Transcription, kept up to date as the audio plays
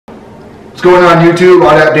What's going on YouTube?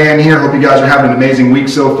 RDAP Dan here. Hope you guys are having an amazing week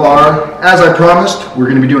so far. As I promised, we're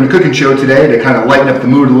going to be doing a cooking show today to kind of lighten up the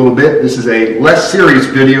mood a little bit. This is a less serious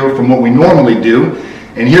video from what we normally do.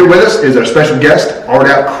 And here with us is our special guest,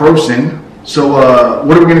 Brandon Croson. So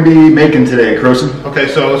what are we going to be making today, Croson? Okay,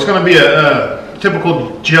 so it's going to be a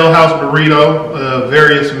typical jailhouse burrito,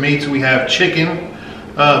 various meats. We have chicken,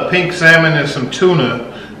 pink salmon, and some tuna.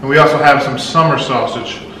 And we also have some summer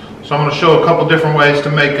sausage. So I'm going to show a couple different ways to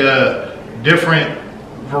make different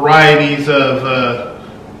varieties of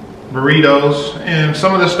burritos, and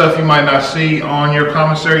some of the stuff you might not see on your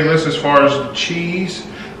commissary list as far as cheese.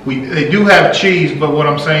 They do have cheese, but what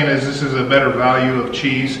I'm saying is this is a better value of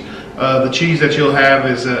cheese. The cheese that you'll have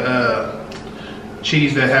is a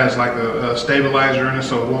cheese that has like a stabilizer in it,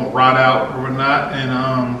 so it won't rot out or whatnot.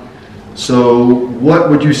 And so what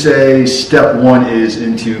would you say step one is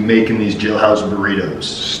into making these jailhouse burritos?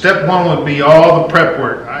 Step one would be all the prep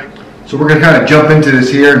work. So we're going to kind of jump into this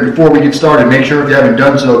here, and before we get started, make sure if you haven't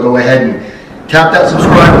done so, go ahead and tap that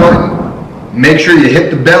subscribe button. Make sure you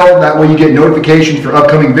hit the bell, that way you get notifications for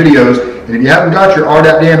upcoming videos. And if you haven't got your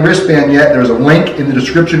RDAP Dan wristband yet, there's a link in the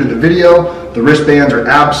description of the video. The wristbands are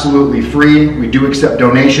absolutely free. We do accept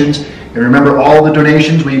donations. And remember, all the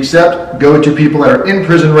donations we accept go to people that are in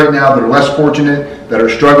prison right now that are less fortunate, that are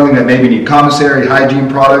struggling, that maybe need commissary, hygiene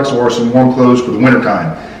products, or some warm clothes for the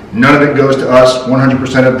wintertime. None of it goes to us.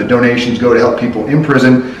 100% of the donations go to help people in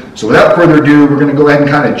prison. So without further ado, we're going to go ahead and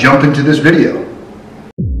kind of jump into this video.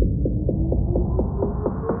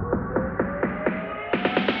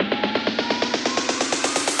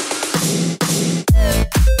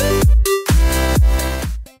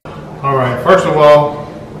 Alright, first of all,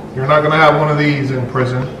 you're not going to have one of these in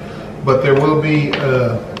prison, but there will be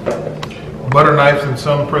butter knives in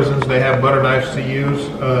some prisons. They have butter knives to use.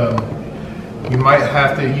 You might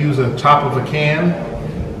have to use a top of a can,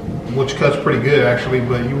 which cuts pretty good actually,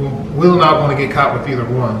 but you will not want to get caught with either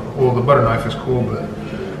one. Well, the butter knife is cool, but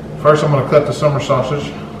first I'm going to cut the summer sausage.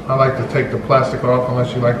 I like to take the plastic off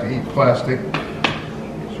unless you like to eat plastic.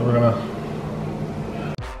 So we're going to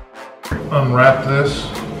unwrap this.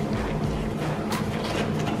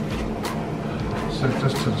 Set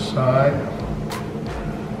this to the side.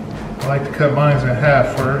 I like to cut mine in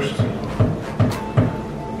half first.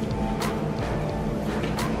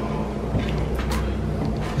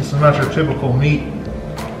 This is not your typical meat,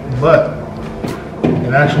 but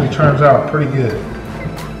it actually turns out pretty good.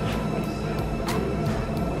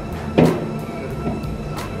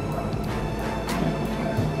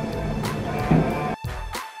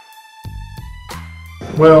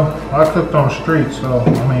 Well, I cooked on the street, so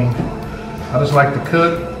I mean, I just like to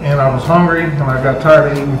cook, and I was hungry, and I got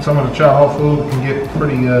tired of eating some of the childhood food. It can get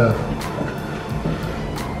pretty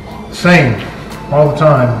same all the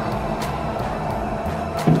time.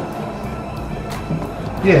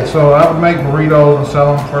 Yeah, so I would make burritos and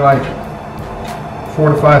sell them for like 4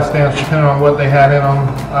 to 5 cents, depending on what they had in them.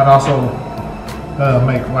 I'd also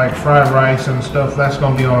make like fried rice and stuff. That's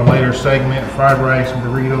going to be on a later segment. Fried rice and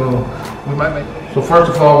burrito. We might make. So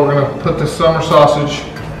first of all, we're going to put the summer sausage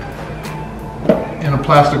in a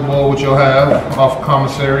plastic bowl, which you'll have off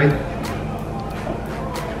commissary.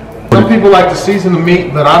 Some people like to season the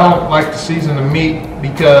meat, but I don't like to season the meat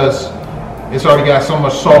because it's already got so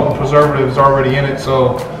much salt and preservatives already in it,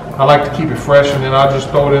 so I like to keep it fresh, and then I'll just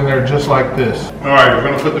throw it in there just like this. Alright, we're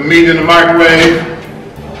going to put the meat in the microwave.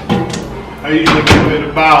 I usually give it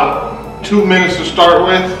about 2 minutes to start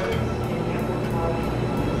with.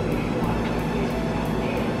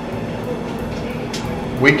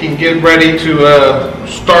 We can get ready to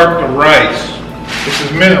start the rice. This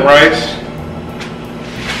is minute rice.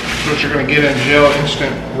 That's what you're going to get in jail,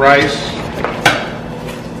 instant rice.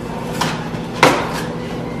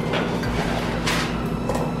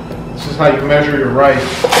 This is how you measure your rice.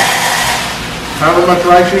 However much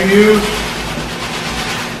rice you use,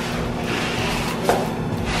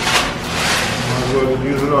 might as well just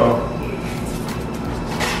use it all.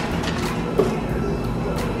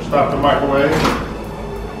 Stop the microwave.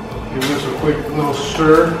 Give this a quick little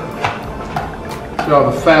stir. See all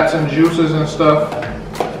the fats and juices and stuff.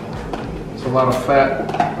 It's a lot of fat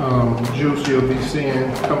juice you'll be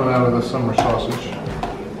seeing coming out of the summer sausage.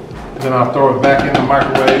 Then I'll throw it back in the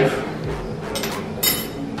microwave.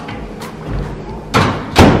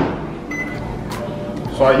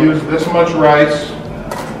 So I use this much rice.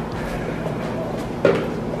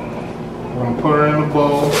 I'm going to put her in the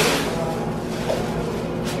bowl.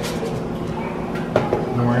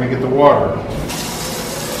 Then we're going to get the water.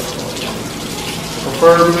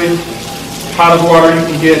 Preferably hottest water you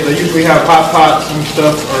can get. They usually have hot pots and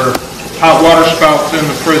stuff, or hot water spouts in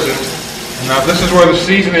the prison. And Now this is where the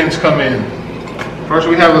seasonings come in. First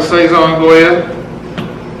we have a Saison Goya.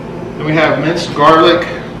 Then we have minced garlic.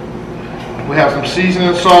 We have some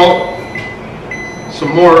seasoning salt.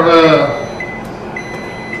 Some more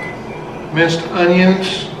minced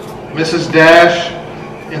onions, Mrs. Dash,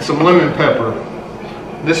 and some lemon pepper.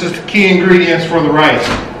 This is the key ingredients for the rice.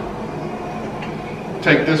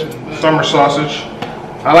 Take this summer sausage.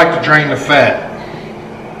 I like to drain the fat.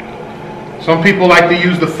 Some people like to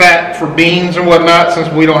use the fat for beans and whatnot, since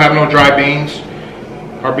we don't have no dry beans.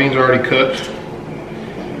 Our beans are already cooked.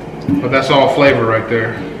 But that's all flavor right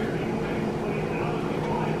there.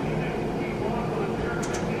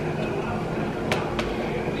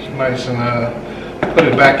 It's nice, and put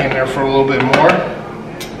it back in there for a little bit more.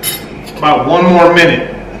 About 1 more minute.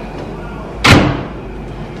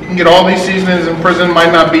 You can get all these seasonings in prison.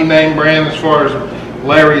 Might not be name brand as far as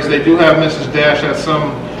Larry's. They do have Mrs. Dash at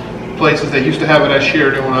some places. They used to have it at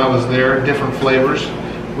Sheridan when I was there. Different flavors.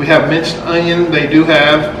 We have minced onion. They do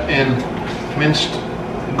have, and minced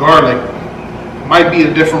garlic. Might be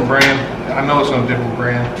a different brand. I know it's a different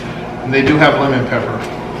brand. And they do have lemon pepper.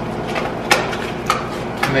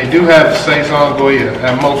 And they do have Saison Goya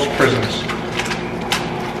at most prisons.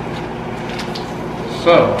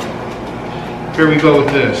 So, here we go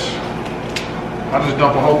with this. I'll just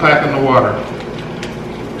dump a whole pack in the water.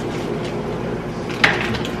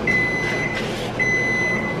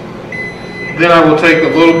 Then I will take a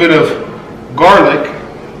little bit of garlic.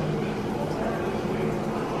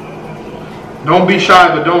 Don't be shy,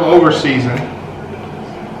 but don't over season.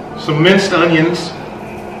 Some minced onions.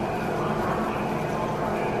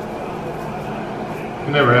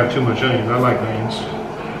 You never have too much onions. I like onions.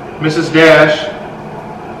 Mrs. Dash.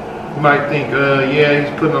 You might think, yeah,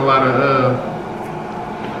 he's putting a lot of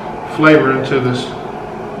flavor into this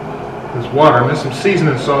water. And there's some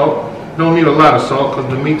seasoning salt. Don't need a lot of salt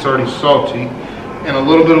because the meat's already salty. And a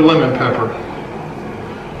little bit of lemon pepper.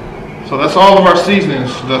 So that's all of our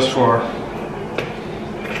seasonings thus far.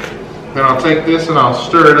 Then I'll take this and I'll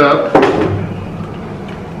stir it up.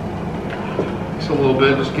 Just a little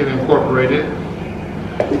bit, just get it incorporated.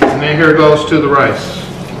 And then here goes to the rice.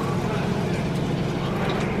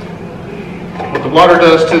 What the water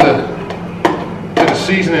does to the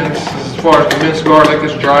seasonings, as far as the minced garlic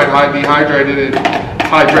is dry, light dehydrated, it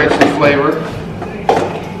hydrates the flavor.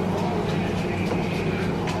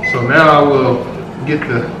 So now I will get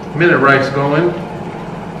the minute rice going.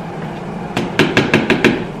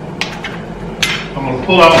 I'm going to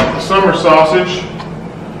pull out the summer sausage.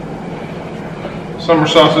 Summer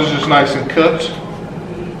sausage is nice and cooked.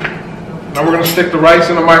 Now we're going to stick the rice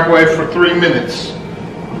in the microwave for 3 minutes.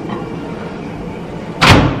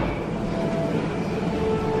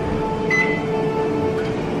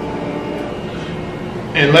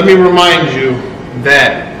 And let me remind you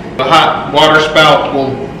that the hot water spout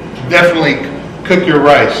will definitely cook your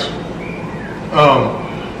rice.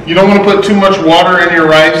 You don't want to put too much water in your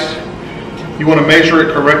rice. You want to measure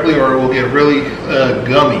it correctly or it will get really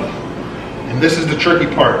gummy. And this is the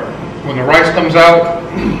tricky part. When the rice comes out,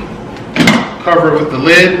 cover it with the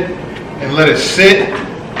lid and let it sit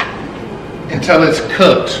until it's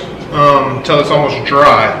cooked, until it's almost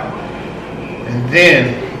dry. And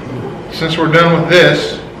then, since we're done with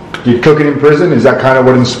this. You cook it in prison? Is that kind of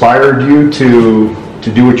what inspired you to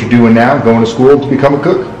do what you're doing now, going to school to become a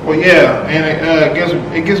cook? Well, yeah, and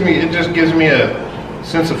it just gives me a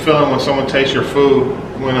sense of feeling when someone tastes your food.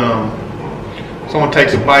 When someone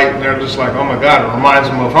takes a bite and they're just like, oh my God, it reminds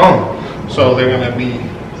them of home. So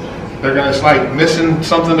it's like missing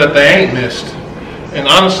something that they ain't missed. And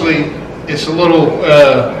honestly, it's a little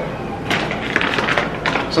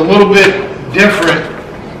bit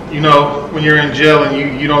different, you know, when you're in jail and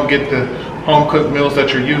you don't get the home cooked meals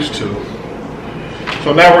that you're used to.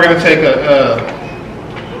 So now we're going to take a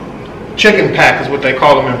chicken pack is what they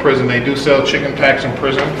call them in prison. They do sell chicken packs in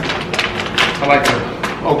prison. I like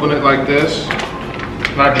to open it like this.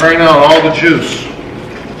 And I drain out all the juice.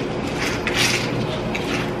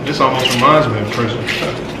 This almost reminds me of prison.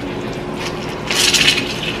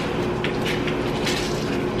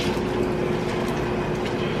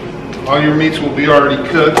 All your meats will be already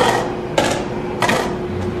cooked.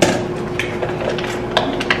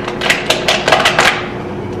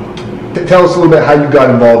 Tell us a little bit how you got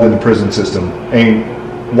involved in the prison system and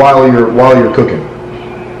while you're cooking.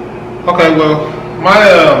 Okay, well, my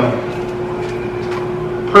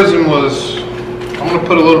prison was, I'm going to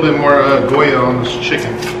put a little bit more Goya on this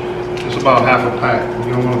chicken. It's about half a pack.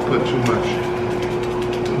 You don't want to put too much.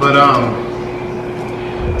 But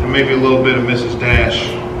and maybe a little bit of Mrs. Dash.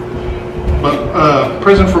 But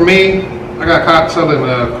prison for me, I got caught selling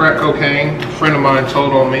crack cocaine. A friend of mine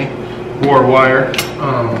told on me. wore wire.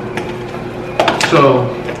 So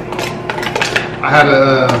I had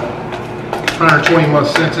a 120-month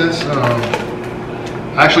sentence.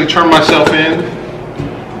 I actually turned myself in.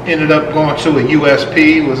 Ended up going to a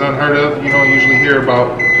USP. It was unheard of. You don't usually hear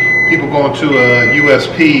about people going to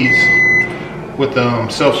USPs with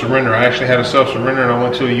self-surrender. I actually had a self-surrender and I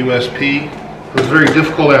went to a USP. It was very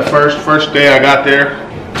difficult at first. First day I got there.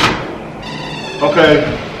 Okay,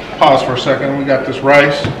 pause for a second. We got this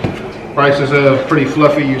rice. Rice is pretty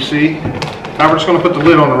fluffy, you see. Now we're just going to put the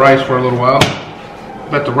lid on the rice for a little while.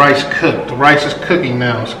 Let the rice cook. The rice is cooking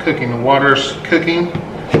now. It's cooking. The water's cooking.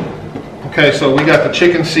 Okay, so we got the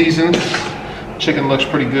chicken seasoned. Chicken looks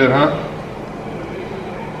pretty good, huh?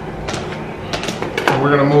 And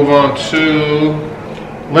we're going to move on to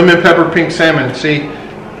lemon pepper pink salmon. See,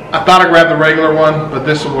 I thought I grabbed the regular one, but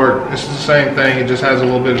this will work. This is the same thing. It just has a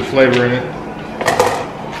little bit of flavor in it.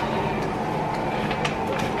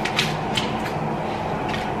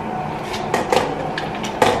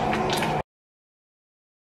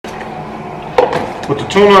 With the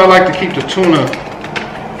tuna, I like to keep the tuna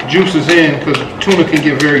juices in because tuna can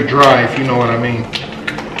get very dry, if you know what I mean.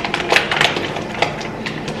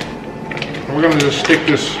 And we're gonna just stick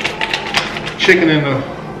this chicken in the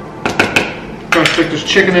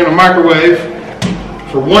microwave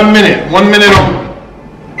for 1 minute. 1 minute only.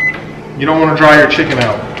 You don't want to dry your chicken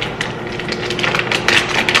out.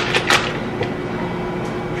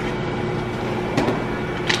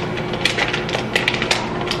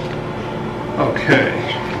 Okay,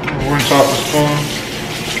 rinse off the spoon.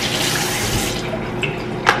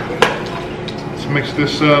 Let's mix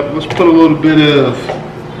this up. Let's put a little bit of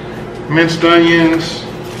minced onions.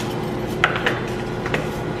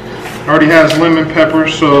 Already has lemon pepper,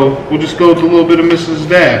 so we'll just go with a little bit of Mrs.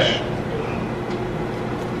 Dash.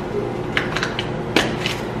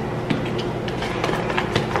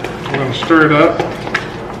 I'm going to stir it up.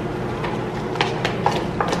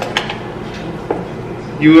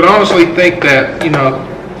 You would honestly think that, you know,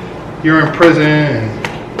 you're in prison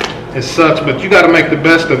and it sucks, but you got to make the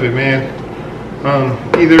best of it, man.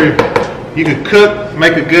 Either you could cook,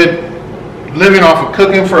 make a good living off of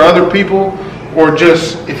cooking for other people, or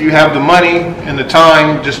just if you have the money and the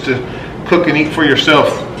time just to cook and eat for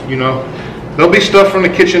yourself, you know. There'll be stuff from the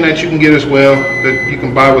kitchen that you can get as well that you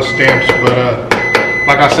can buy with stamps, but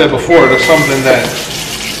like I said before, there's something that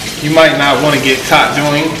you might not want to get caught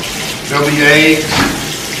doing. There'll be eggs.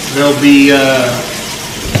 There'll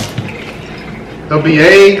be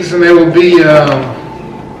eggs, and there will be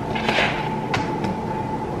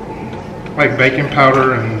like baking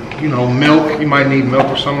powder and, you know, milk. You might need milk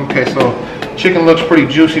or something. Okay, so chicken looks pretty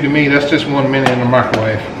juicy to me. That's just 1 minute in the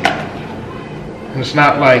microwave, and it's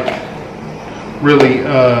not like really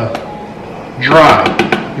dry.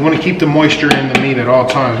 You want to keep the moisture in the meat at all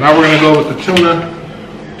times. Now we're going to go with the tuna.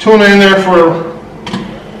 Tuna in there for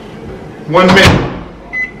 1 minute.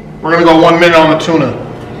 We're going to go 1 minute on the tuna.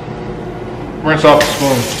 Rinse off the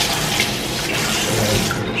spoon.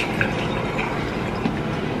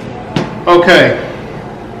 Okay.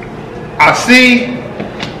 I see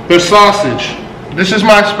the sausage. This is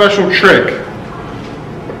my special trick.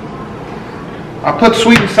 I put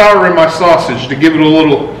sweet and sour in my sausage to give it a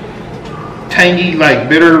little tangy, like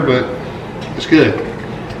bitter, but it's good.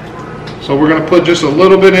 So we're going to put just a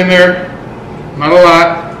little bit in there, not a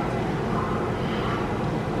lot.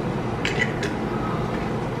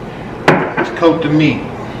 Let's coat the meat.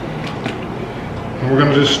 And we're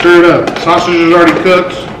going to just stir it up. Sausage is already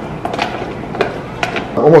cooked.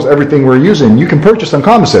 Almost everything we're using, you can purchase on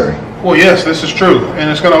commissary. Well, yes, this is true, and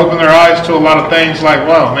it's going to open their eyes to a lot of things. Like,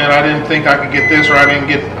 wow, man, I didn't think I could get this, or I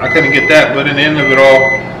couldn't get that. But in the end of it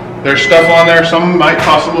all, there's stuff on there. Some might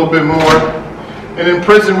cost a little bit more. And in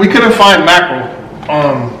prison, we couldn't find mackerel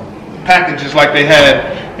packages like they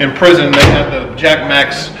had in prison. They had the Jack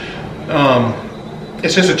Max.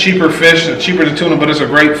 It's just a cheaper fish, it's cheaper than tuna, but it's a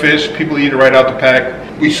great fish. People eat it right out the pack.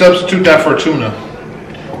 We substitute that for tuna.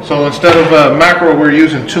 So instead of mackerel, we're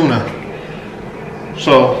using tuna.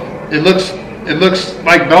 So it looks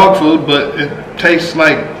like dog food, but it tastes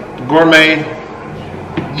like gourmet.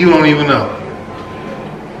 You don't even know.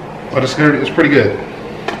 But it's pretty good.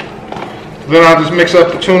 Then I'll just mix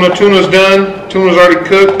up the tuna. Tuna's done. Tuna's already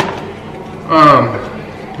cooked.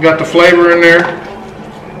 Got the flavor in there.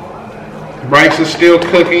 Rice is still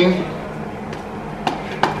cooking.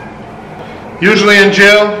 Usually in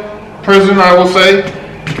jail, prison, I will say,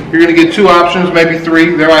 you're going to get 2 options, maybe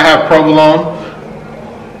 3. They might have provolone,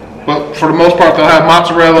 but for the most part, they'll have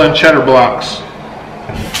mozzarella and cheddar blocks.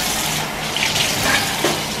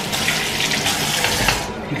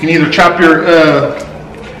 You can either chop your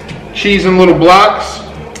cheese in little blocks,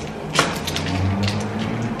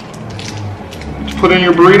 put in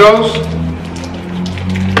your burritos.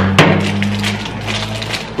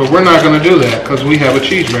 But we're not going to do that because we have a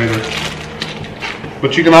cheese grater.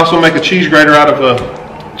 But you can also make a cheese grater out of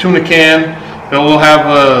a tuna can. They will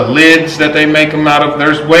have lids that they make them out of.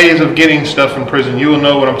 There's ways of getting stuff in prison. You will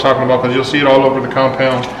know what I'm talking about because you'll see it all over the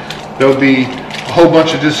compound. There'll be a whole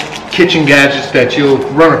bunch of just kitchen gadgets that you'll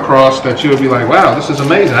run across that you'll be like, wow, this is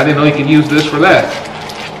amazing. I didn't know you could use this for that.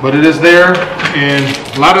 But it is there,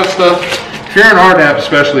 and a lot of stuff. If you're in RDAP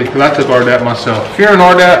especially, because I took RDAP myself. If you're in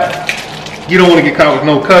RDAP, you don't want to get caught with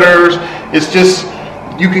no cutters. It's just,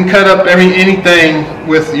 you can cut up anything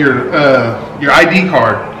with your ID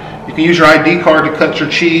card. You can use your ID card to cut your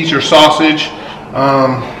cheese, your sausage,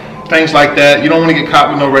 things like that. You don't want to get caught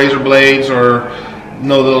with no razor blades or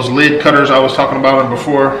those lid cutters I was talking about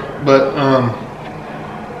before. But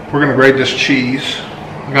we're going to grate this cheese.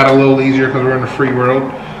 Got a little easier because we're in the free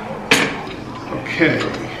world. Okay.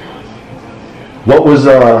 What was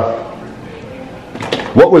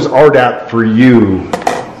RDAP for you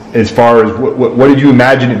as far as what did you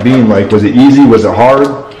imagine it being like? Was it easy? Was it hard?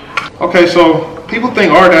 Okay, so people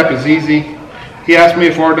think RDAP is easy. He asked me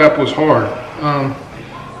if RDAP was hard.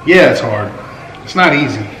 Yeah, it's hard. It's not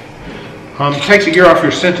easy. It takes a year off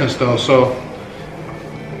your sentence though, so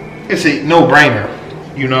it's a no-brainer,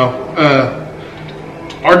 you know.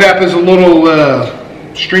 RDAP is a little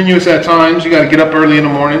strenuous at times. You got to get up early in the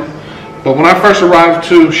morning. But when I first arrived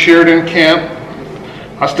to Sheridan camp,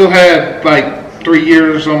 I still had like 3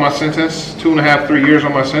 years on my sentence, 2.5, 3 years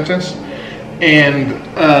on my sentence. And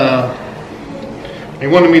they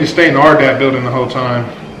wanted me to stay in the RDAP building the whole time.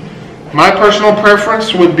 My personal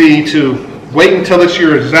preference would be to wait until it's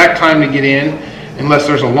your exact time to get in, unless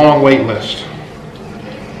there's a long wait list.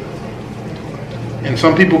 And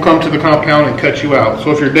some people come to the compound and cut you out.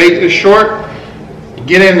 So if your date is short,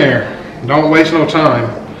 get in there. Don't waste no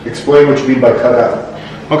time. Explain what you mean by cut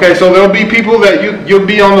out. Okay, so there'll be people that you'll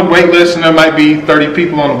be on the wait list, and there might be 30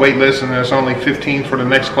 people on the wait list, and there's only 15 for the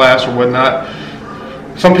next class or whatnot.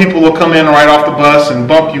 Some people will come in right off the bus and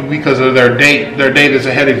bump you because of their date. Their date is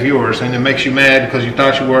ahead of yours, and it makes you mad because you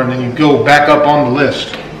thought you were, and then you go back up on the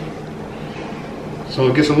list. So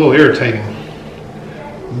it gets a little irritating.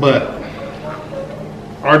 But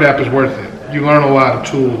RDAP is worth it. You learn a lot of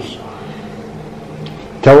tools.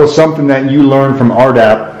 Tell us something that you learned from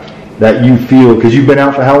RDAP that you feel, because you've been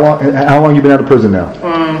out for how long? How long you been out of prison now?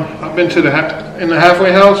 I've been in the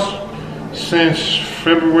halfway house since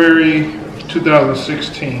February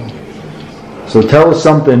 2016. So tell us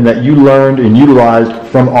something that you learned and utilized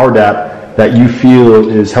from RDAP that you feel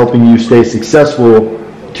is helping you stay successful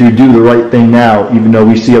to do the right thing now, even though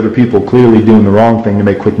we see other people clearly doing the wrong thing to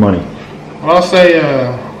make quick money. Well, I'll say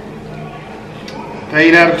the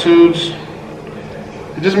 8 attitudes,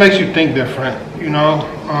 it just makes you think different, you know.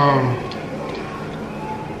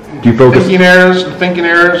 Do you focus? Thinking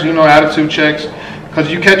errors, you know, attitude checks. Because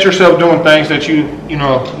you catch yourself doing things that you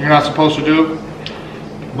know, you're not supposed to do.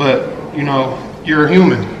 But, you know, you're a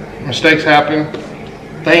human. Mistakes happen,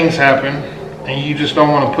 things happen, and you just don't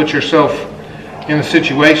want to put yourself in a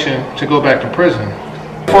situation to go back to prison.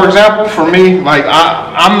 For example, for me, like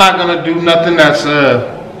I'm not going to do nothing that's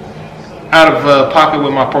out of pocket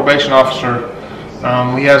with my probation officer.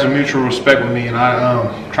 He has a mutual respect with me, and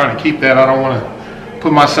I'm trying to keep that. I don't want to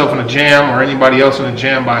put myself in a jam or anybody else in a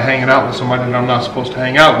jam by hanging out with somebody that I'm not supposed to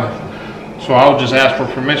hang out with. So I'll just ask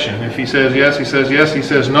for permission. If he says yes, he says yes. He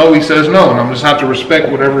says no, he says no. And I'm just have to respect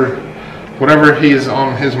whatever he is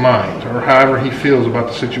on his mind or however he feels about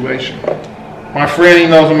the situation. My friend, he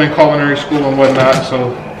knows I'm in culinary school and whatnot,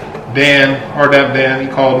 so Dan, RDAP Dan, he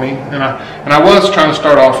called me. And I was trying to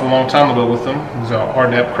start off a long time ago with him. He's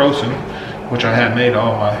RDAP Croson, which I had made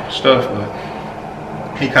all my stuff,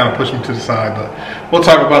 but he kind of pushed me to the side, but we'll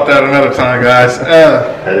talk about that another time, guys.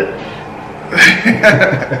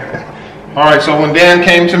 All right, so when Dan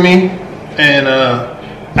came to me and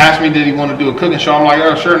asked me did he want to do a cooking show, I'm like,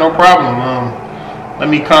 oh, sure, no problem. Let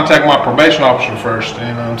me contact my probation officer first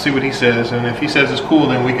and see what he says. And if he says it's cool,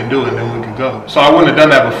 then we can do it, then we can go. So I wouldn't have done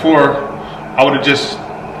that before. I would have just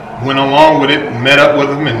went along with it, met up with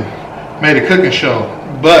him, and made a cooking show.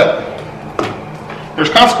 But there's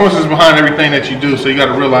consequences behind everything that you do, so you got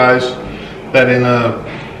to realize that in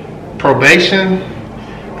probation,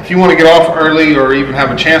 if you want to get off early or even have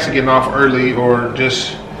a chance of getting off early or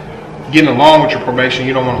just getting along with your probation,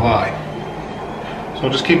 you don't want to lie. So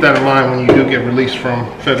just keep that in mind when you do get released from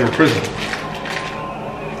federal prison.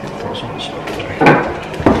 Throw some of this stuff away.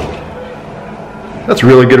 That's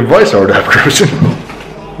really good advice, RDAP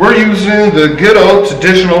Croson. We're using the good old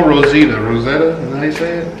traditional Rosetta. Rosetta, is that how you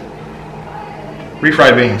say it?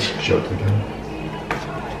 Refried beans. Show it to them.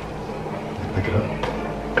 Pick it up.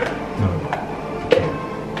 No.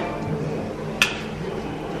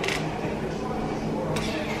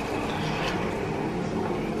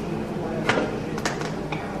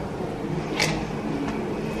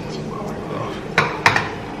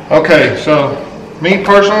 Okay, so me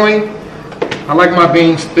personally, I like my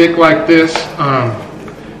beans thick like this.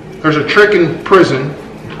 There's a trick in prison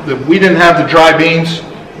that we didn't have the dry beans.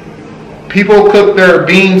 People cook their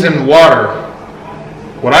beans in water.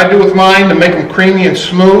 What I do with mine to make them creamy and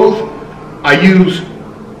smooth, I use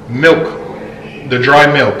milk, the dry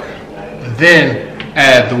milk, then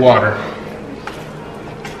add the water.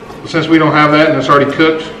 Since we don't have that and it's already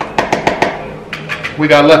cooked, we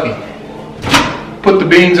got lucky. Put the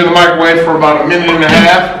beans in the microwave for about 1.5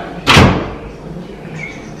 minutes.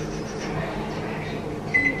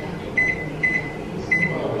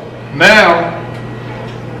 Now,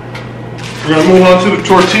 we're going to move on to the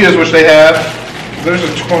tortillas, which they have. There's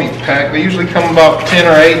a 20 pack. They usually come about 10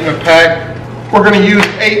 or 8 in a pack. We're going to use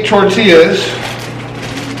 8 tortillas.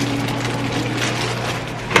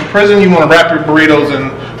 In prison, you want to wrap your burritos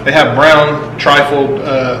in, they have brown trifold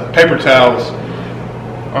paper towels.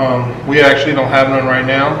 We actually don't have none right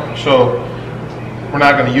now, so we're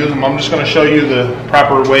not going to use them. I'm just going to show you the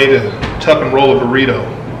proper way to tuck and roll a burrito,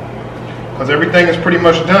 because everything is pretty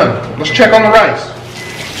much done. Let's check on the rice.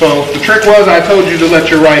 So the trick was, I told you to let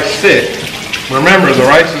your rice sit. Remember, the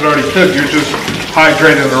rice is already cooked. You're just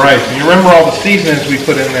hydrating the rice. And you remember all the seasonings we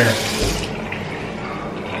put in there.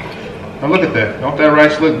 Now look at that. Don't that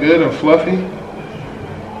rice look good and fluffy?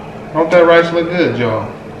 Don't that rice look good, y'all?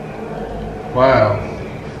 Wow.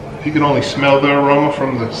 If you could only smell the aroma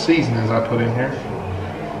from the seasonings I put in here.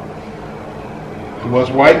 It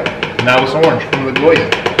was white, now it's orange from the Goya.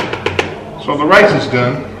 So the rice is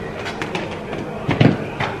done.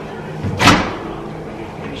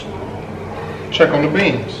 Check on the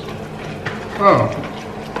beans. Oh,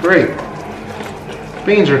 great.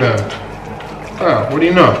 Beans are done. Oh, what do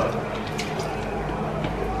you know?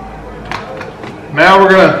 Now we're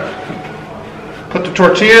gonna put the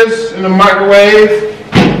tortillas in the microwave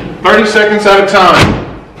 30 seconds at a time.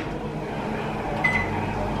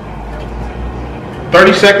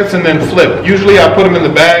 30 seconds and then flip. Usually I put them in the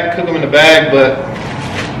bag, cook them in the bag, but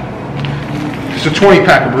it's a 20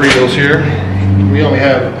 pack of burritos here. We only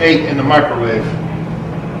have 8 in the microwave.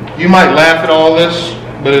 You might laugh at all this,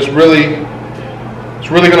 but it's really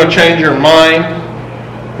going to change your mind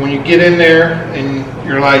when you get in there and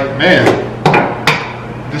you're like, man,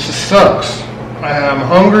 this sucks. I'm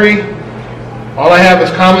hungry. All I have is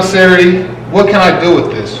commissary. What can I do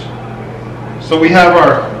with this? So we have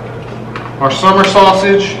our summer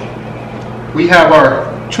sausage, we have our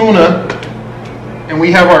tuna, and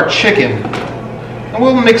we have our chicken. And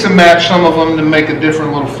we'll mix and match some of them to make a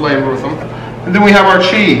different little flavor with them. And then we have our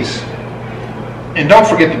cheese. And don't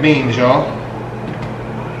forget the beans, y'all.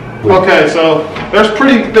 Okay, so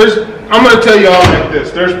I'm going to tell you all like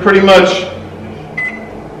this. There's pretty much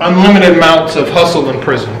unlimited amounts of hustle in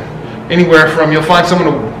prison. Anywhere from, you'll find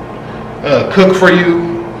someone to cook for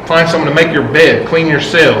you, find someone to make your bed, clean your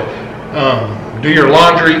cell, do your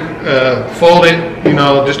laundry, fold it, you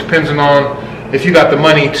know, just depending on if you got the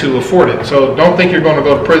money to afford it. So don't think you're going to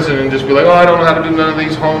go to prison and just be like, oh, I don't know how to do none of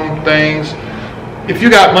these home things. If you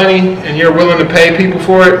got money and you're willing to pay people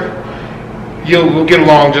for it, you'll get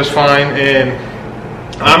along just fine. And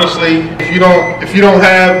honestly, if you don't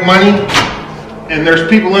have money, and there's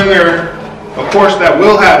people in there, of course, that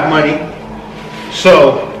will have money.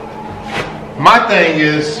 So my thing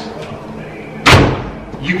is,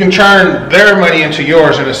 you can turn their money into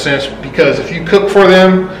yours in a sense, because if you cook for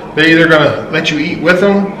them, they're either going to let you eat with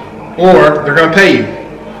them or they're going to pay you.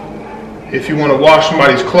 If you want to wash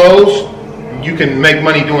somebody's clothes, you can make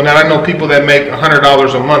money doing that. I know people that make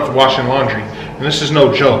 $100 a month washing laundry, and this is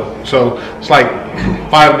no joke. So it's like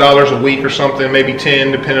 $5 a week or something, maybe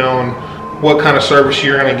 10, depending on what kind of service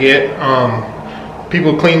you're going to get.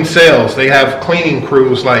 People clean cells. They have cleaning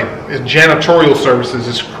crews, like janitorial services.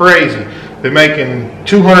 It's crazy. They're making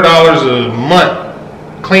 $200 a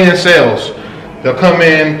month cleaning cells. They'll come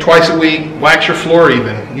in twice a week, wax your floor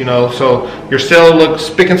even, you know, so your cell looks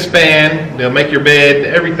spick and span. They'll make your bed,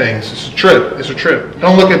 everything. It's a trip. It's a trip.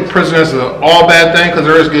 Don't look at prison as an all bad thing, because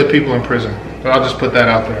there is good people in prison. But I'll just put that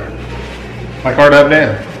out there. Like RDAP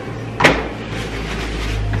Dan.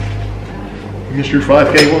 Mr.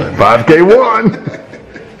 5K1. 5K1.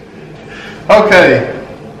 Okay.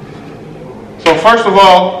 So first of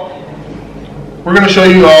all, we're going to show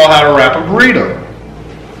you all how to wrap a burrito.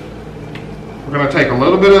 We're going to take a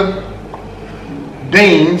little bit of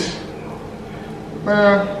beans.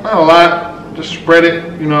 Not a lot. Just spread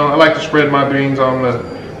it. You know, I like to spread my beans on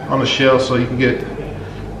on the shell so you can get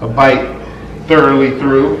a bite thoroughly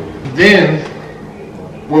through. Then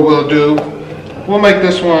what we'll do, we'll make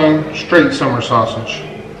this one straight summer sausage.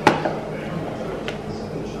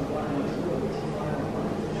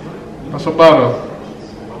 That's about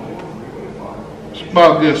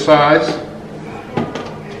good size.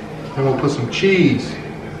 Then we'll put some cheese,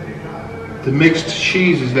 the mixed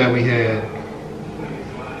cheeses that we had.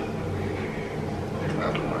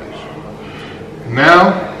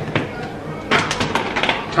 Now,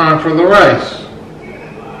 time for the rice.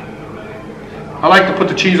 I like to put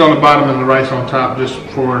the cheese on the bottom and the rice on top just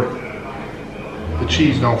for the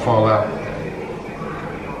cheese don't fall out.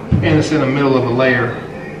 And it's in the middle of a layer.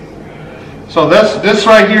 So this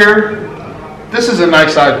right here, this is a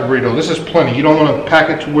nice size burrito. This is plenty. You don't want to pack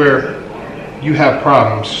it to where you have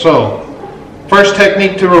problems. So, first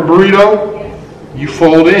technique to a burrito, you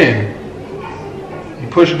fold in, you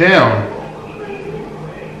push down,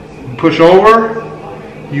 you push over,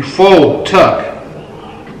 you fold, tuck,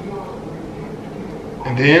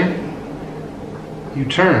 and then you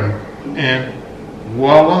turn, and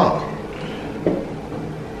voila,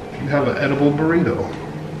 you have an edible burrito.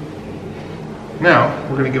 Now,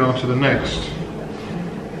 we're going to get on to the next.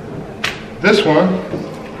 This one,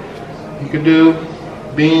 you can do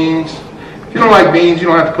beans. If you don't like beans, you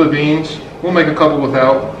don't have to put beans. We'll make a couple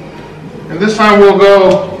without. And this time we'll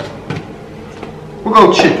go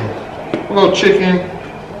chicken. We'll go chicken.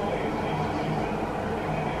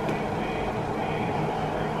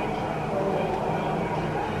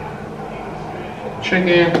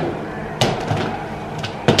 Chicken.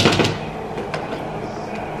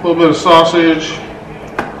 A little bit of sausage.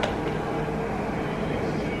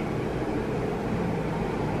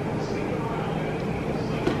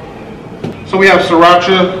 So we have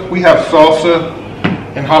sriracha, we have salsa,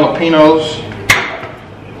 and jalapenos.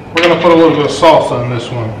 We're going to put a little bit of salsa in this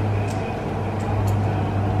one.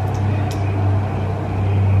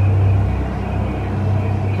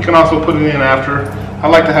 You can also put it in after. I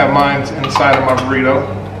like to have mine inside of my burrito.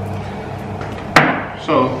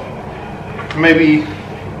 So maybe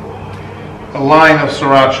a line of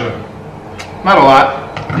sriracha. Not a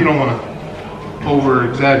lot. You don't want to over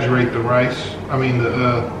exaggerate the rice. I mean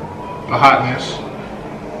the hotness.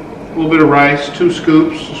 A little bit of rice, 2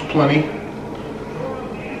 scoops is plenty.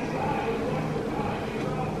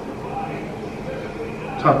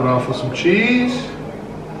 Top it off with some cheese.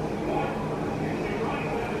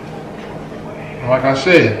 Like I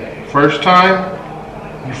said, first time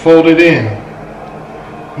you fold it in.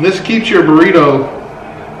 And this keeps your burrito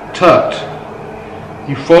tucked.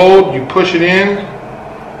 You fold, you push it in,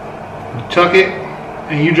 you tuck it,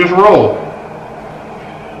 and you just roll.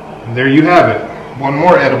 And there you have it. One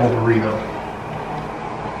more edible burrito.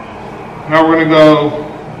 Now we're going to go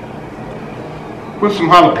with some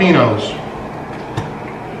jalapenos.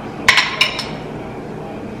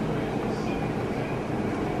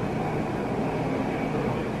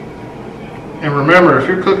 And remember, if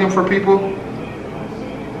you're cooking for people,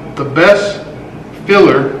 the best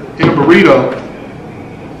filler in a burrito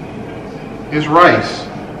is rice.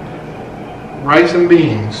 Rice and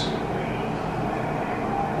beans.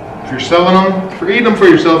 If you're selling them, if you're eating them for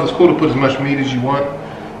yourself, it's cool to put as much meat as you want.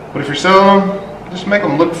 But if you're selling them, just make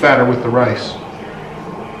them look fatter with the rice.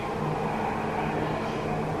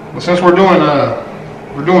 But since we're doing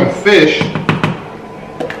fish,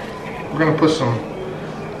 we're gonna put some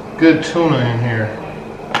good tuna in here.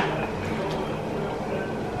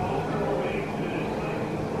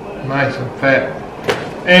 Nice and fat.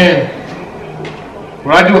 And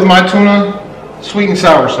what I do with my tuna, sweet and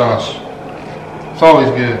sour sauce. It's always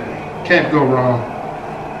good. Can't go wrong.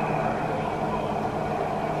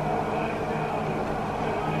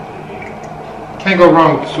 Can't go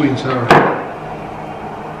wrong with the sweet and sour.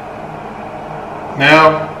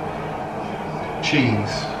 Now,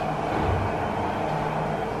 cheese.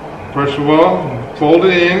 First of all, you fold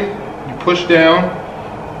it in, you push down,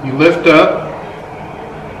 you lift up,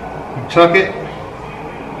 you tuck it,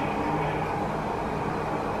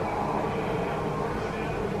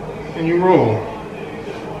 and you roll.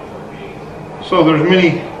 So there's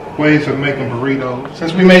many ways of making burritos.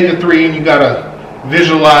 Since we made the 3 and you got a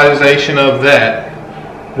visualization of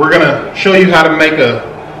that, we're going to show you how to make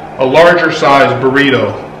a larger size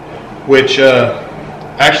burrito, which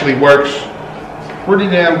actually works pretty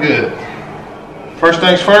damn good. First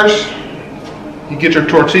things first, you get your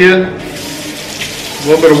tortilla, a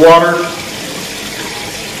little bit of water,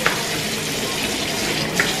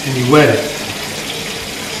 and you wet it.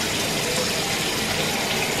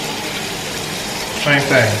 Same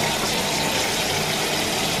thing.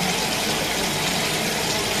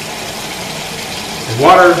 And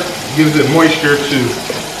Water gives it moisture to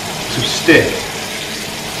stick.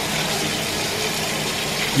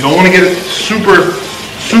 You don't want to get it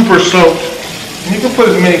super soaked. And you can put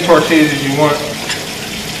as many tortillas as you want.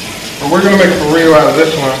 But we're going to make a burrito out of this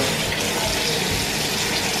one,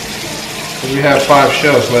 because we have 5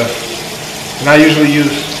 shells left. And I usually use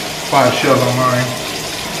 5 shells on mine.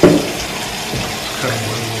 Cut it a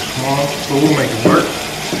little small, but we'll make it work.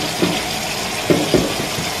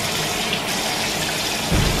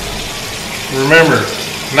 Remember,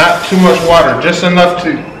 not too much water, just enough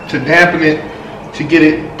to dampen it, to get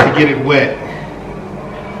it wet.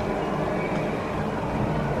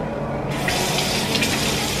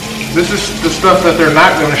 This is the stuff that they're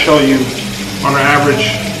not going to show you on an average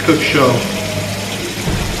cook show.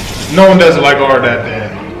 No one does it like RDAP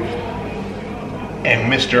Dan and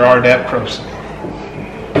Mr. RDAP Croson.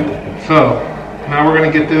 So now we're going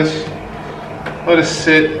to get this, let it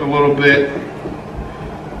sit a little bit,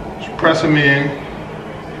 just press them in.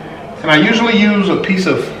 And I usually use a piece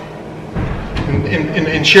of,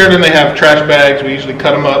 in Sheridan they have trash bags, we usually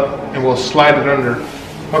cut them up and we'll slide it under.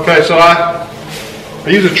 Okay, so I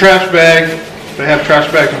use a trash bag. They have trash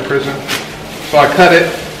bags in prison. So I cut it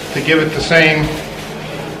to give it the same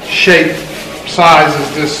shape, size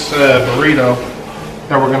as this burrito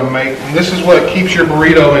that we're going to make. And this is what keeps your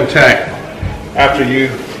burrito intact after you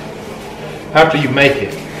make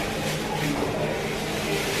it.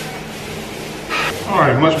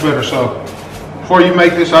 Alright, much better. So before you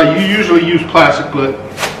make this, you usually use plastic, but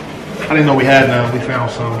I didn't know we had none. We found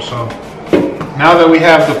some. So now that we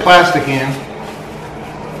have the plastic in,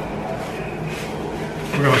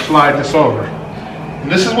 we're going to slide this over.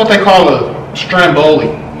 And this is what they call a stromboli,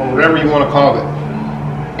 or whatever you want to call it.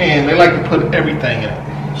 And they like to put everything in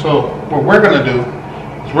it. So what we're going to do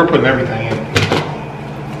is we're putting everything in it.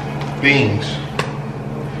 Beans.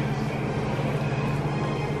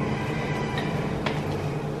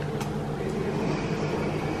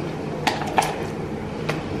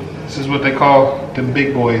 This is what they call the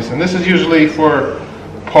big boys. And this is usually for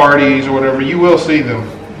parties or whatever. You will see them.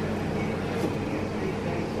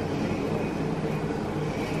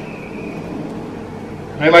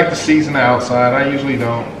 They like to season the outside. I usually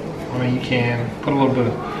don't. I mean, you can put a little bit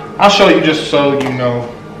of, I'll show you just so you know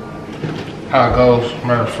how it goes,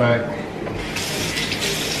 matter of fact.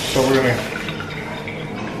 So we're gonna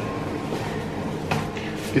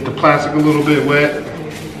get the plastic a little bit wet.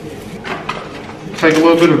 Take a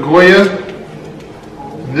little bit of Goya.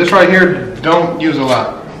 This right here, don't use a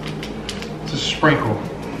lot. Just sprinkle.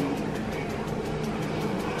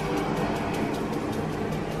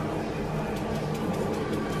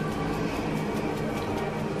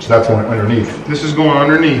 So that's going underneath. This is going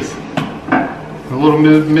underneath. A little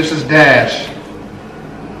Mrs. Dash.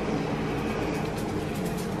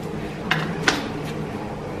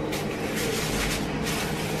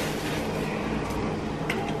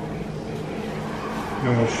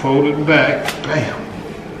 Then we'll fold it back. Bam.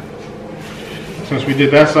 Since we did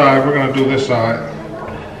that side, we're going to do this side.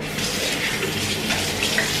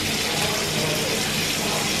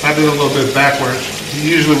 I did a little bit backwards. You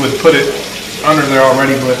usually would put it under there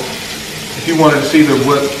already, but if you wanted to see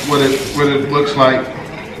what it looks like,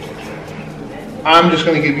 I'm just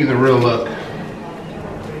going to give you the real look.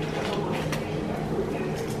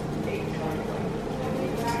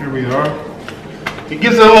 Here we are. It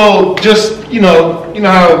gives it a little, just you know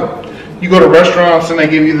how you go to restaurants and they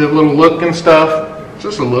give you the little look and stuff. It's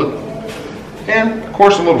just a look, and of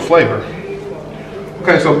course a little flavor.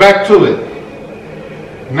 Okay, so back to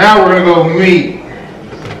it. Now we're going to go meat.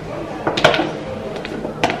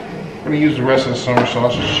 I'm going to use the rest of the summer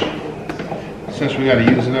sausage since we got to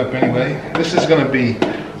use it up anyway. This is going to be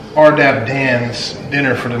RDAP Dan's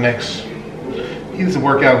dinner for the next, he's a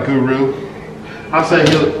workout guru. I'll say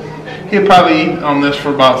he'll probably eat on this for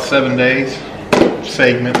about 7 days,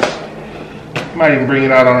 segments. Might even bring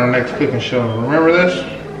it out on our next cooking show. Remember this?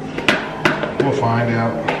 We'll find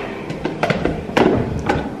out.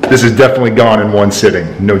 This is definitely gone in one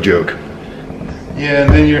sitting, no joke. Yeah,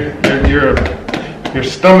 and then your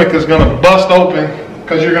stomach is gonna bust open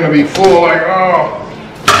because you're gonna be full. Like, oh,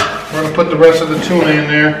 we're gonna put the rest of the tuna in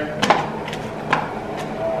there.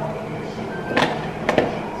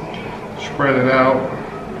 Spread it out.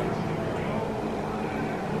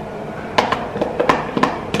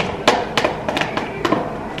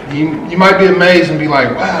 You might be amazed and be like,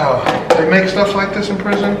 wow, they make stuff like this in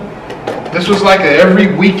prison? This was like a every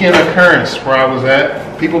weekend occurrence where I was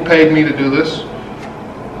at. People paid me to do this.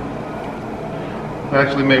 We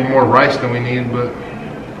actually made more rice than we needed, but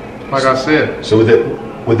like I said. So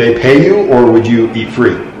would they pay you, or would you eat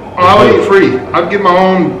free? Oh, I would eat free. I'd get my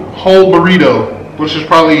own whole burrito which is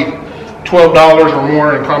probably $12 or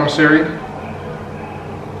more in commissary,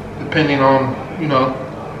 depending on, you know.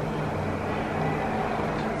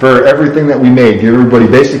 For everything that we made, give everybody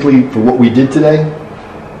basically for what we did today,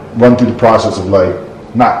 run through the process of like,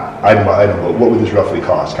 not item by item, but what would this roughly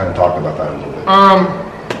cost? Kind of talk about that a little bit.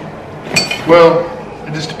 Well,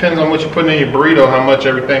 it just depends on what you put in your burrito, how much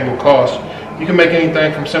everything will cost. You can make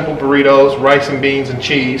anything from simple burritos, rice and beans and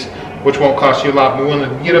cheese, which won't cost you a lot. But when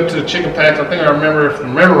you get up to the chicken packs, I think I remember, if I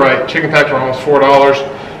remember right, chicken packs are almost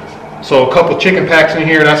 $4. So a couple chicken packs in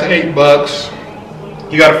here, that's $8.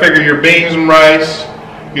 You got to figure your beans and rice.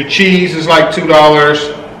 Your cheese is like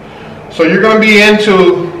 $2. So you're going to be in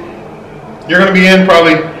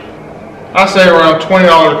probably, I say around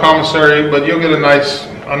 $20 commissary, but you'll get a nice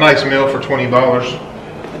meal for $20.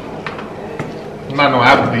 Not no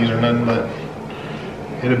Applebee's or nothing, but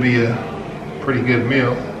it'll be a pretty good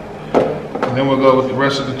meal. And then we'll go with the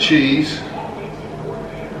rest of the cheese.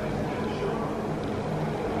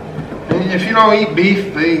 And if you don't eat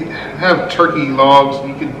beef, they have turkey logs.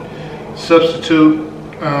 You can substitute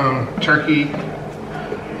turkey.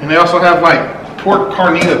 And they also have like pork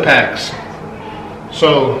carnita packs.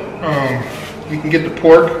 So you can get the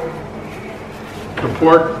pork.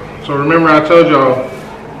 So remember I told y'all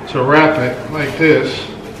to wrap it like this.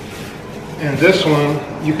 And this one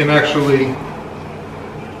you can actually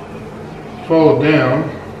fold down.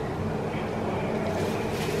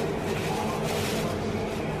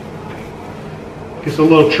 It's a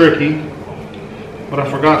little tricky, but I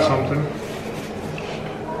forgot something.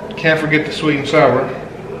 Can't forget the sweet and sour.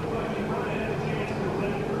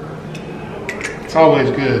 It's always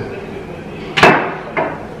good.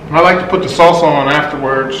 And I like to put the salsa on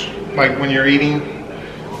afterwards, like when you're eating.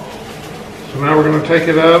 So now we're going to take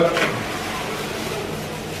it up.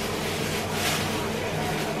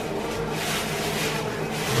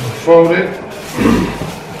 Fold it.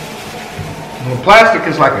 And the plastic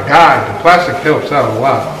is like a guide. The plastic helps out a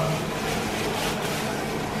lot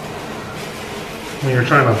when you're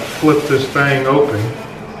trying to flip this thing open.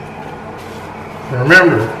 And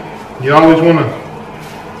remember, you always want to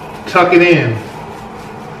tuck it in.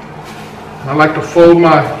 I like to fold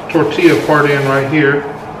my tortilla part in right here.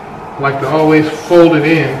 I like to always fold it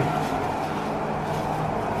in.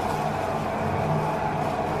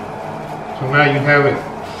 So now you have it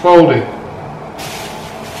folded.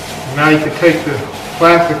 And now you can take the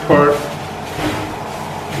plastic part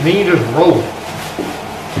and then you just roll it.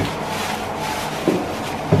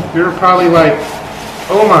 You're probably like,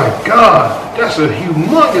 oh my God, that's a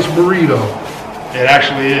humongous burrito. It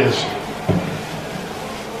actually is.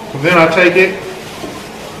 So then I take it,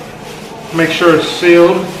 make sure it's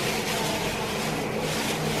sealed,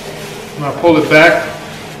 and I pull it back,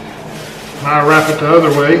 and I wrap it the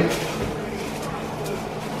other way.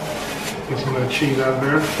 Get some of that cheese out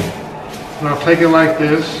there. And I'll take it like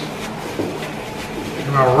this,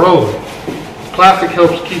 and I'll roll it. Plastic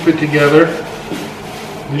helps keep it together.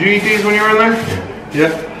 Did you eat these when you were in there?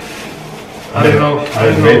 Yeah? I didn't know. I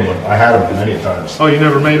didn't made one. I had them many times. Oh, you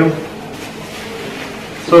never made them?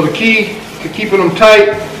 So the key to keeping them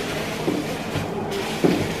tight,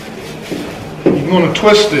 you're going to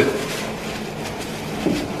twist it.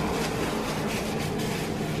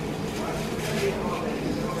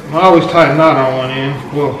 I always tie a knot on one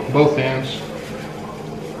end, well, both ends.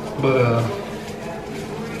 But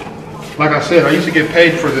like I said, I used to get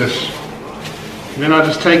paid for this. And then I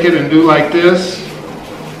just take it and do like this.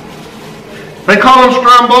 They call them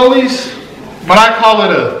strombolis, but I call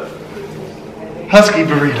it a husky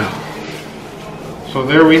burrito. So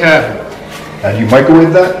there we have it. And you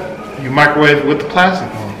microwave that? You microwave it with the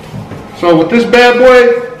plastic on. So with this bad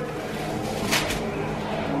boy,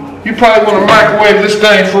 you probably want to microwave this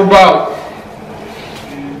thing for about,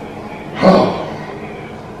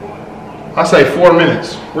 I say 4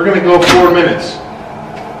 minutes. We're going to go 4 minutes.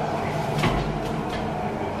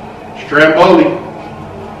 Stromboli.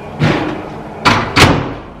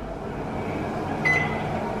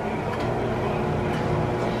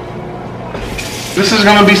 This is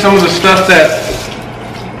going to be some of the stuff that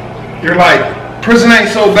you're like, prison ain't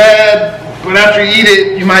so bad, but after you eat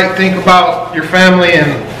it, you might think about your family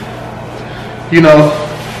and, you know,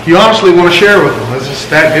 you honestly want to share with them. It's just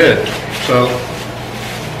that good. So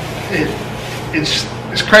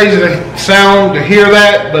it's crazy to sound, to hear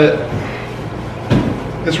that, but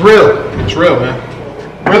it's real. It's real, man.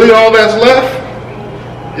 Really all that's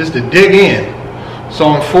left is to dig in.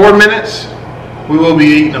 So in 4 minutes, we will be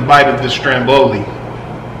eating a bite of this stromboli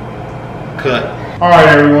cut. All right,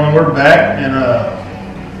 everyone, we're back, and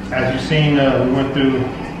as you've seen, we went through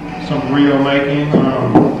some burrito making.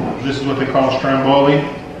 This is what they call stromboli.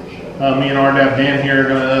 Me and RDAP Dan here are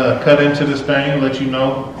gonna cut into this thing and let you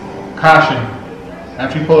know. Caution,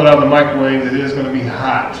 after you pull it out of the microwave, it is gonna be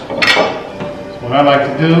hot. So what I like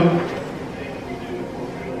to do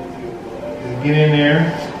is get in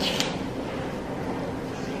there,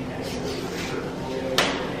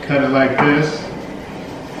 cut it like this.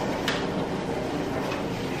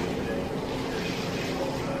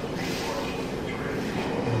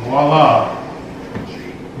 And voila,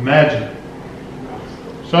 magic.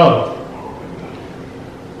 So,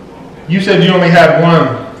 you said you only had one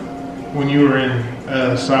when you were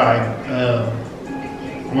inside.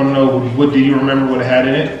 I want to know, what do you remember what it had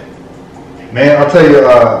in it? Man, I'll tell you,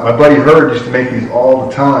 my buddy Hurd used to make these all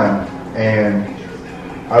the time, and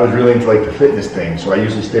I was really into like the fitness thing, so I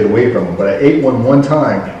usually stayed away from them. But I ate one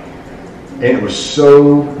time, and it was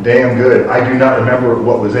so damn good. I do not remember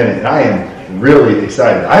what was in it, and I am really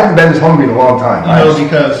excited. I haven't been this hungry in a long time.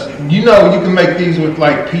 Because you can make these with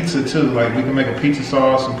like pizza too. Like we can make a pizza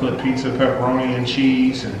sauce and put pizza, pepperoni, and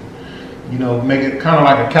cheese, and make it kind of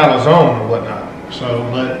like a calzone or whatnot. So,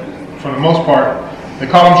 but for the most part, they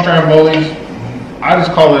call them strambolis. I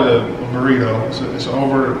just call it a burrito. It's an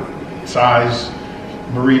oversized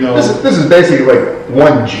burrito. This is basically like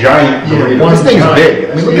one giant burrito. This thing's big.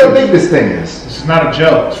 I mean, look how big this thing is. It's not a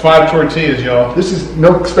joke. It's 5 tortillas, y'all. This is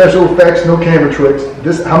no special effects, no camera tricks.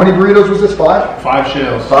 How many burritos was this? 5? 5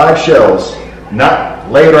 shells. 5 shells. Not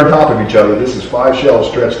layered on top of each other. This is 5 shells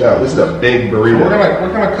stretched out. This is a big burrito. So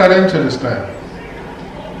we're gonna cut into this thing.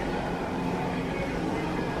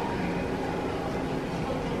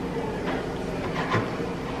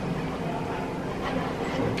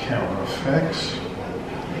 Camera effects.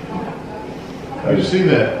 How do you see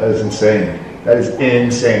that? That is insane. That is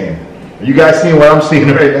insane. Are you guys seeing what I'm seeing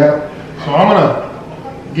right now? So I'm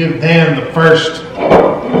gonna give Dan the first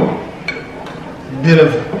bit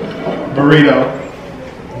of burrito.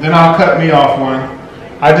 Then I'll cut me off one.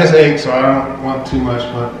 I just ate, so I don't want too much,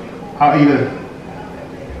 but I'll eat a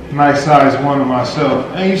nice size one of myself.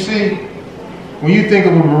 And you see, when you think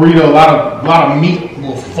of a burrito, a lot of meat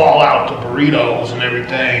will fall out the burritos and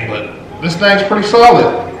everything, but this thing's pretty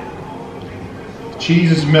solid. The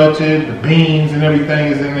cheese is melted, the beans and everything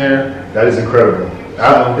is in there. That is incredible.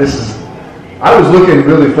 I was looking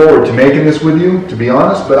really forward to making this with you, to be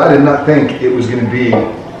honest, but I did not think it was going to be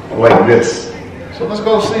like this. So let's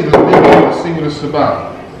go see. Let's see what it's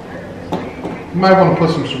about. You might want to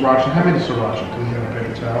put some sriracha. How many sriracha do you have a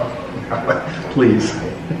paper towel? Please.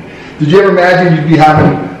 Did you ever imagine you'd be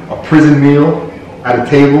having a prison meal at a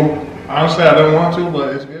table? Honestly, I don't want to,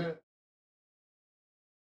 but it's good.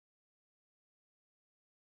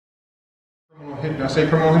 Did I say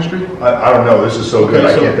criminal history? I don't know. This is so good.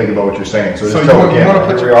 Okay, I can't think about what you're saying. So just you tell want again. to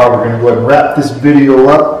put Here we are. We're going to go ahead and wrap this video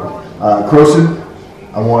up. Croson,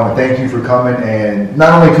 I want to thank you for coming and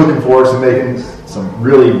not only cooking for us and making some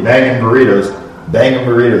really banging burritos. Banging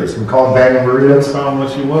burritos. We call them banging burritos. Call them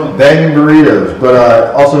what you want. Banging burritos.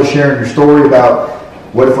 But also sharing your story about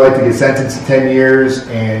what it's like to get sentenced to 10 years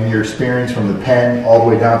and your experience from the pen all the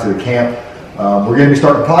way down to the camp. We're going to be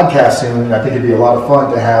starting a podcast soon, and I think it'd be a lot of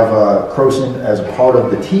fun to have Croson as a part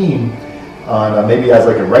of the team, on maybe as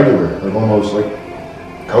like a regular, like almost like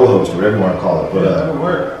co-host or whatever you want to call it. But, that'll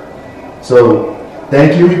work. So,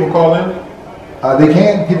 thank you. People call in? They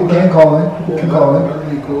can. People can call in. People can call in.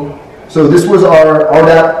 That'd be cool. So this was our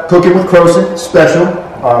RDAP Cooking with Croson special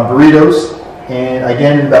burritos. And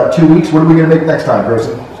again, in about 2 weeks, what are we going to make next time,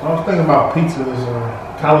 Croson? So I was thinking about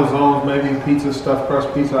pizzas, calzones, maybe pizza, stuffed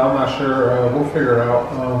crust pizza. I'm not sure. We'll figure it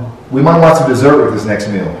out. We might want some dessert with this next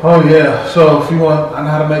meal. Oh yeah. So if you want, I know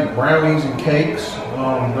how to make brownies and cakes.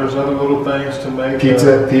 There's other little things to make.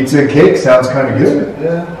 Pizza and cake sounds kind of good.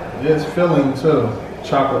 Yeah, it's filling too.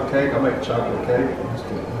 Chocolate cake. I make a chocolate cake.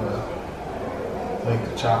 Make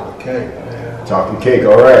the chocolate cake, man. Chocolate cake,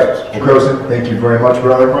 all right. Well, Croson, thank you very much,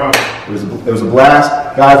 brother. It was a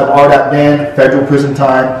blast. Guys, I'm RDAP Dan, federal prison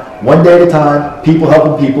time, one day at a time, people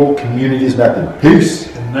helping people, communities method.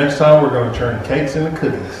 Peace. And next time we're going to turn cakes into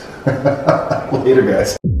cookies. Later,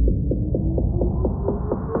 guys.